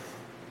 28.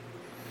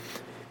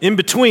 In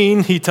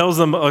between, he tells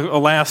them a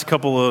last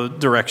couple of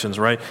directions,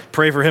 right?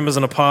 Pray for him as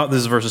an apostle.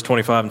 This is verses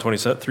 25 and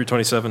through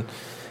 27.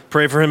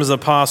 Pray for him as an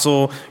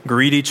apostle,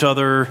 greet each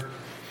other.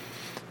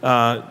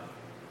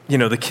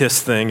 The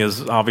kiss thing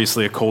is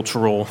obviously a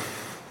culturally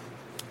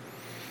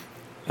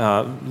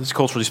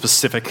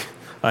specific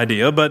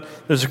idea, but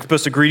they're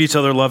supposed to greet each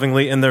other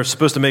lovingly, and they're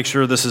supposed to make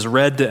sure this is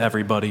read to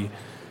everybody.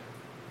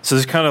 So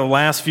there's kind of the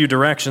last few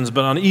directions,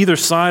 but on either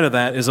side of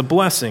that is a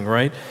blessing,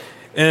 right?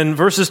 And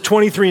verses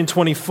 23 and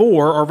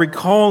 24 are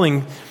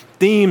recalling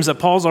themes that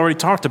Paul's already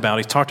talked about.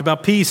 He's talked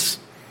about peace.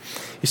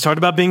 He's talked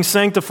about being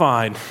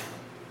sanctified.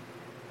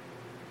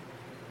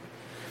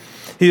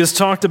 He has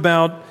talked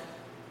about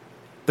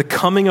the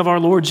coming of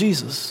our Lord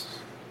Jesus.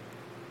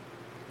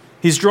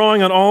 He's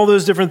drawing on all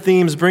those different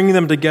themes, bringing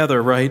them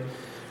together, right?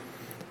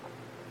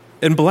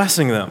 And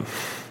blessing them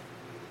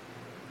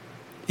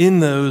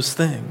in those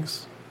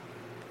things.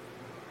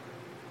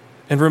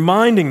 And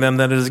reminding them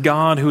that it is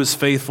God who is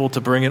faithful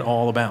to bring it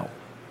all about.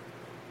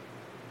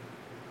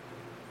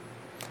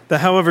 That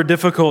however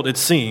difficult it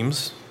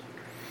seems,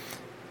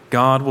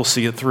 God will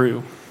see it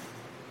through.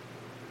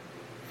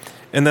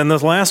 And then the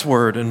last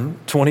word in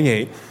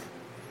 28,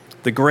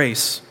 the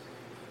grace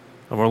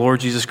of our Lord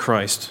Jesus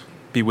Christ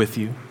be with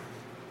you.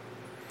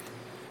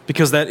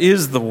 Because that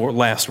is the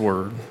last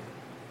word.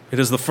 It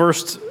is the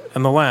first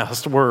and the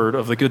last word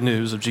of the good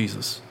news of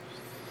Jesus,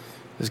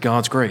 is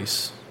God's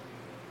grace.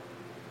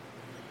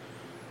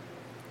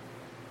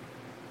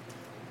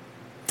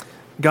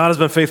 God has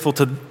been faithful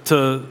to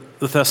the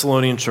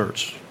Thessalonian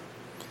church.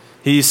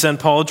 He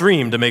sent Paul a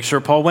dream to make sure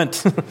Paul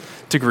went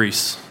to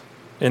Greece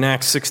in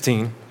Acts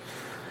 16.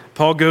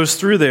 Paul goes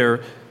through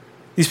there.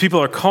 These people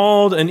are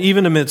called, and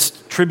even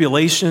amidst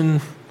tribulation,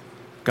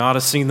 God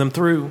has seen them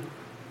through.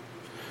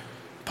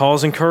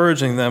 Paul's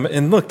encouraging them.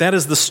 And look, that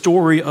is the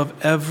story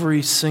of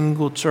every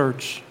single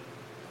church,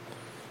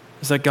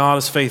 is that God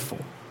is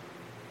faithful.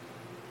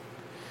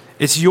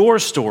 It's your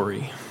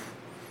story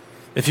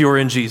if you are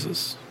in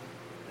Jesus.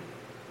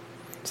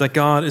 It's that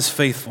God is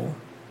faithful.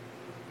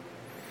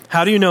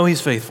 How do you know he's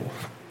faithful?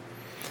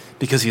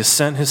 Because he has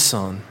sent his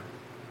son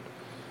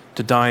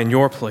to die in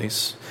your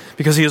place.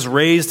 Because he has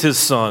raised his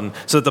son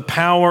so that the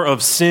power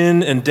of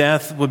sin and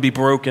death would be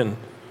broken.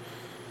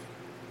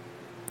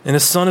 And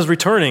his son is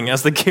returning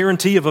as the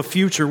guarantee of a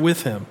future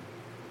with him.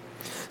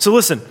 So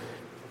listen,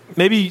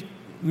 maybe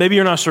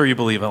you're not sure you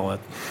believe all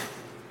that.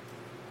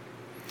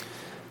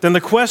 Then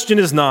the question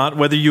is not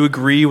whether you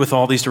agree with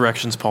all these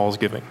directions Paul is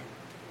giving.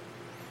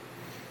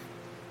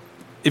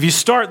 If you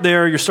start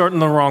there, you're starting in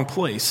the wrong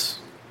place.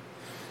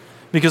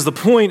 Because the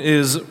point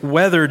is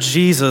whether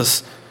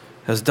Jesus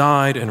has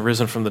died and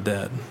risen from the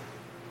dead.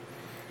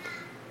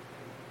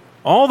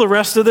 All the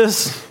rest of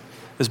this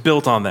is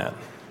built on that.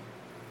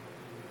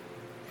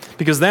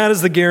 Because that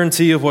is the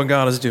guarantee of what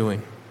God is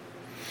doing.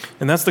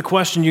 And that's the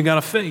question you got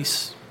to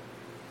face,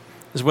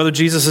 is whether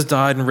Jesus has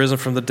died and risen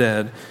from the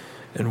dead,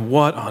 and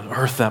what on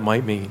earth that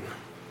might mean.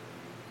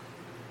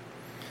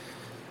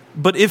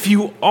 But if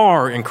you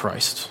are in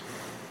Christ,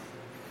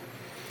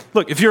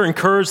 look, if you're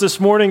encouraged this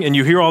morning and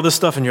you hear all this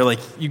stuff and you're like,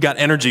 you got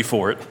energy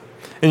for it,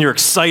 and you're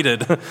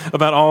excited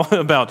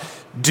about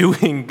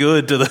doing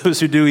good to those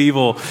who do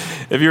evil,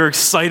 if you're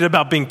excited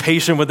about being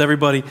patient with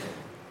everybody,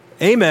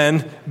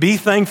 amen, be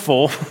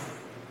thankful.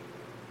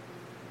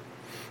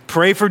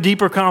 Pray for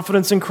deeper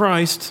confidence in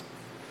Christ,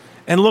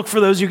 and look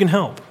for those you can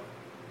help.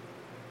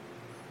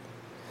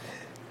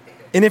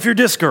 And if you're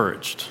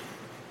discouraged,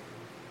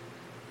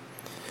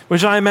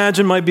 which I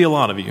imagine might be a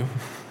lot of you,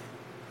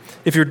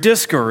 if you're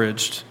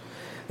discouraged,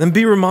 then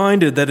be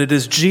reminded that it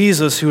is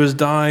Jesus who has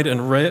died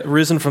and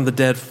risen from the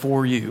dead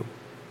for you.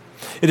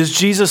 It is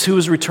Jesus who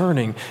is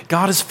returning.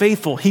 God is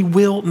faithful. He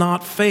will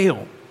not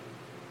fail.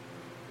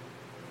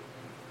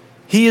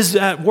 He is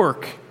at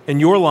work in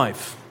your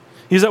life.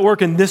 He's at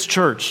work in this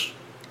church.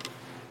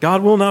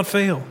 God will not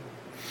fail.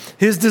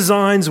 His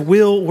designs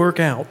will work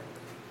out.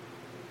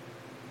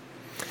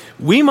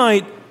 We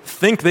might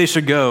think they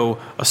should go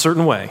a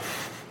certain way.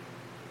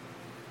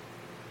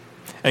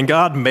 And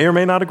God may or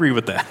may not agree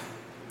with that.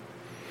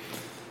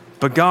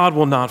 But God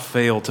will not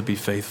fail to be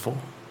faithful.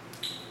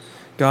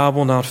 God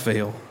will not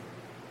fail.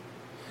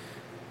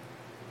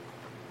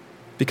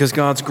 Because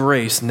God's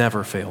grace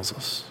never fails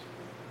us.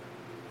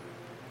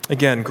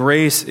 Again,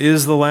 grace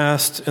is the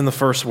last and the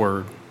first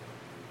word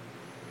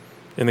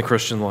in the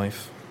Christian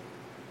life.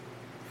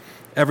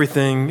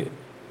 Everything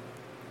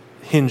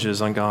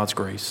hinges on God's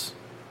grace.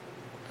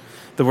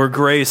 The word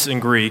grace in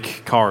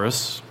Greek,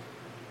 charis,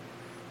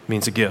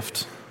 means a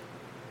gift.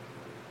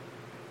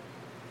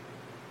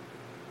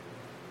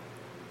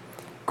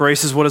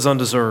 Grace is what is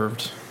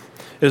undeserved.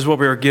 It is what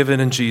we are given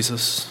in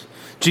Jesus.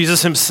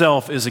 Jesus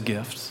himself is a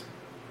gift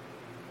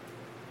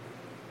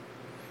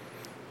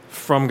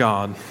from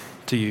God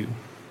to you.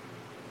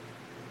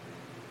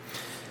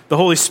 The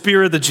Holy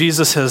Spirit that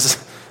Jesus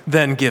has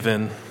then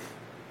given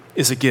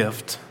is a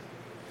gift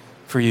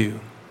for you.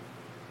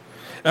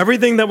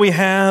 Everything that we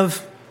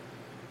have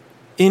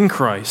in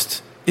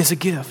Christ is a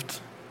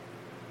gift.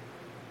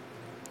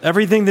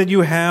 Everything that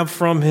you have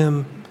from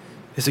him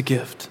is a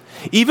gift.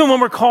 Even when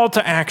we're called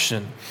to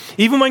action,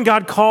 even when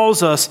God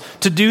calls us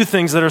to do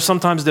things that are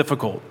sometimes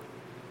difficult,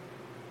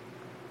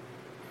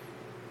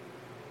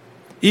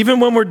 even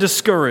when we're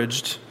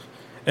discouraged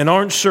and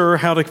aren't sure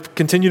how to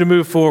continue to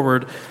move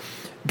forward,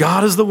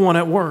 God is the one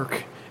at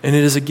work, and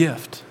it is a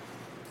gift.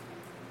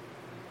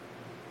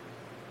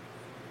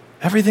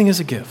 Everything is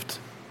a gift.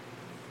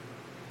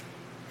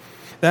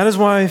 That is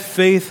why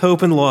faith,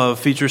 hope, and love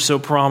feature so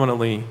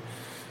prominently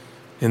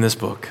in this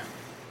book.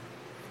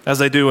 As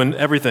they do in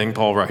everything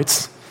Paul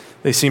writes,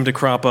 they seem to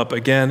crop up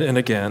again and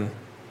again,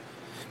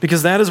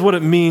 because that is what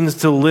it means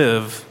to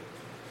live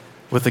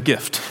with a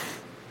gift.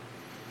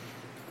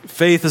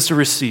 Faith is to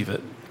receive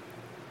it.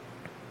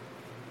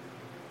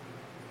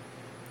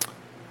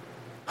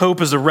 Hope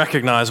is to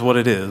recognize what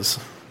it is.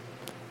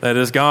 That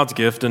is God's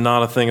gift and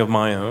not a thing of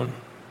my own.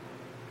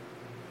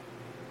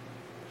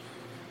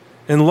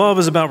 And love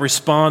is about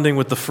responding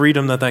with the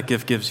freedom that that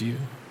gift gives you.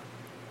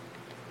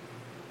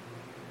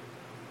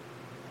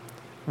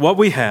 What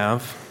we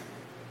have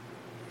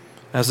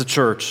as a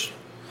church,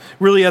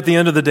 really at the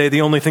end of the day,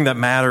 the only thing that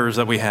matters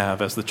that we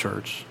have as the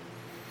church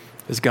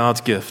is God's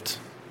gift,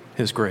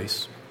 his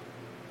grace.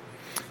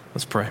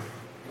 Let's pray.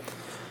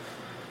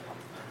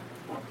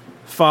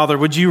 Father,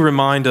 would you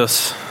remind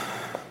us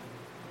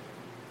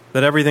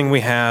that everything we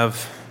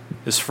have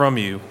is from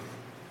you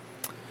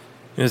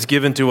and is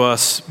given to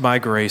us by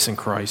grace in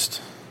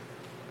Christ.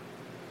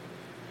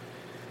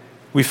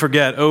 We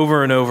forget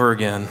over and over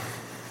again.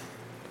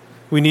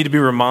 We need to be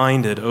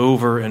reminded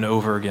over and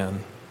over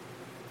again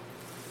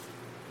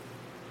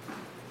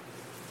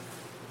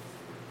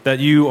that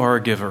you are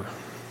a giver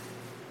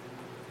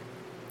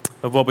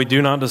of what we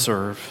do not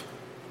deserve,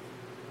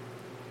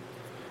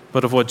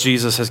 but of what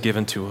Jesus has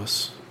given to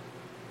us.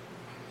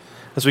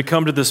 As we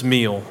come to this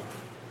meal,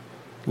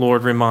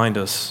 Lord, remind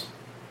us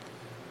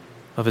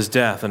of his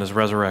death and his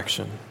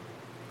resurrection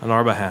on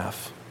our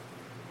behalf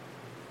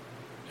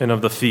and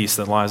of the feast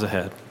that lies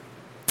ahead.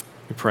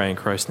 We pray in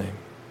Christ's name.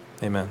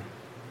 Amen.